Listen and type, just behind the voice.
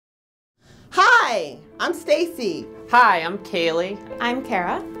Hi, I'm Stacy. Hi, I'm Kaylee. I'm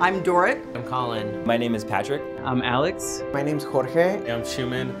Kara. I'm Dorrit. I'm Colin. My name is Patrick. I'm Alex. My name's Jorge. I'm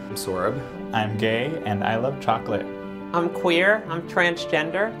Schumann. I'm Sorab. I'm gay and I love chocolate. I'm queer. I'm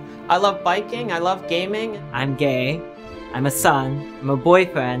transgender. I love biking. I love gaming. I'm gay. I'm a son. I'm a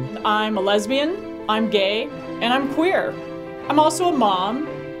boyfriend. I'm a lesbian. I'm gay. And I'm queer. I'm also a mom.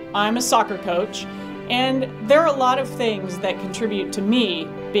 I'm a soccer coach. And there are a lot of things that contribute to me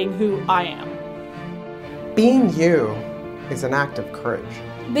being who I am. Being you is an act of courage.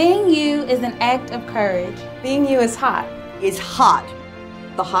 Being you is an act of courage. Being you is hot. Is hot.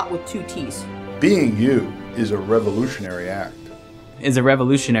 The hot with 2 T's. Being you is a revolutionary act. Is a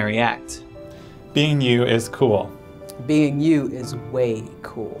revolutionary act. Being you is cool. Being you is way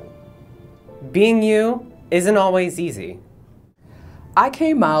cool. Being you isn't always easy. I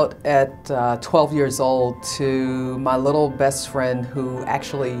came out at 12 years old to my little best friend who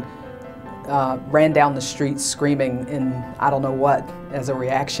actually ran down the street screaming in I don't know what as a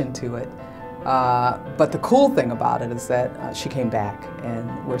reaction to it. But the cool thing about it is that she came back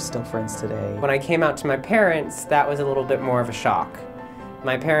and we're still friends today. When I came out to my parents, that was a little bit more of a shock.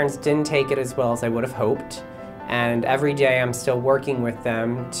 My parents didn't take it as well as I would have hoped, and every day I'm still working with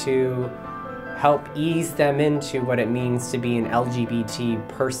them to help ease them into what it means to be an LGBT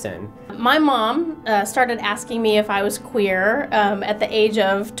person. My mom started asking me if I was queer at the age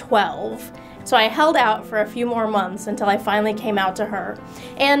of 12. So I held out for a few more months until I finally came out to her.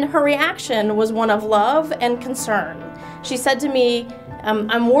 And her reaction was one of love and concern. She said to me,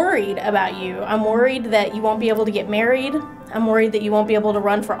 I'm worried about you. I'm worried that you won't be able to get married. I'm worried that you won't be able to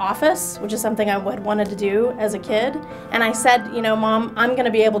run for office, which is something I had wanted to do as a kid. And I said, you know, Mom, I'm going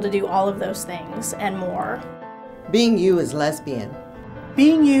to be able to do all of those things and more. Being you is lesbian.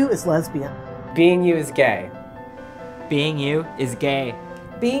 Being you is lesbian. Being you is gay. Being you is gay.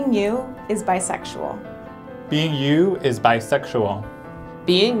 Being you is bisexual. Being you is bisexual.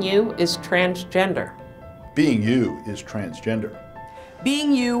 Being you is transgender. Being you is transgender.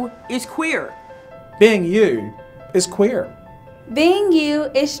 Being you is queer. Being you is queer. Being you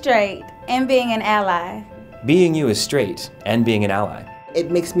is straight and being an ally. Being you is straight and being an ally.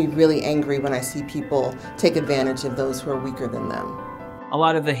 It makes me really angry when I see people take advantage of those who are weaker than them. A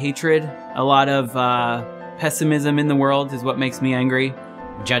lot of the hatred, a lot of pessimism in the world is what makes me angry.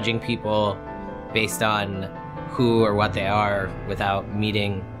 Judging people based on who or what they are without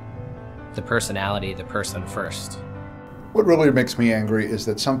meeting the personality, the person first. What really makes me angry is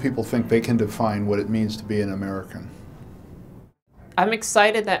that some people think they can define what it means to be an American. I'm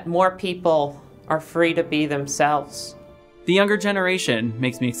excited that more people are free to be themselves. The younger generation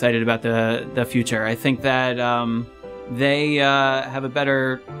makes me excited about the future. I think that they have a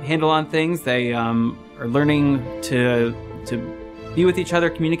better handle on things. They are learning to be with each other,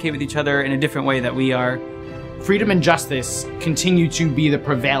 communicate with each other in a different way that we are. Freedom and justice continue to be the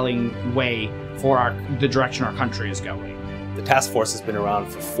prevailing way for the direction our country is going. The task force has been around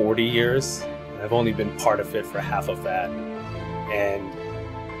for 40 years. I've only been part of it for half of that. And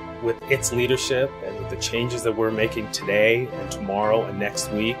with its leadership and with the changes that we're making today and tomorrow and next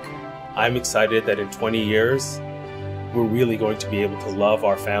week, I'm excited that in 20 years, we're really going to be able to love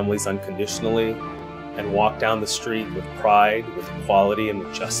our families unconditionally and walk down the street with pride, with equality, and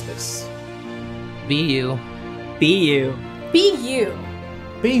with justice. Be you. Be you. Be you.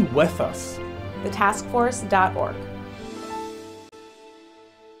 Be with us. thetaskforce.org.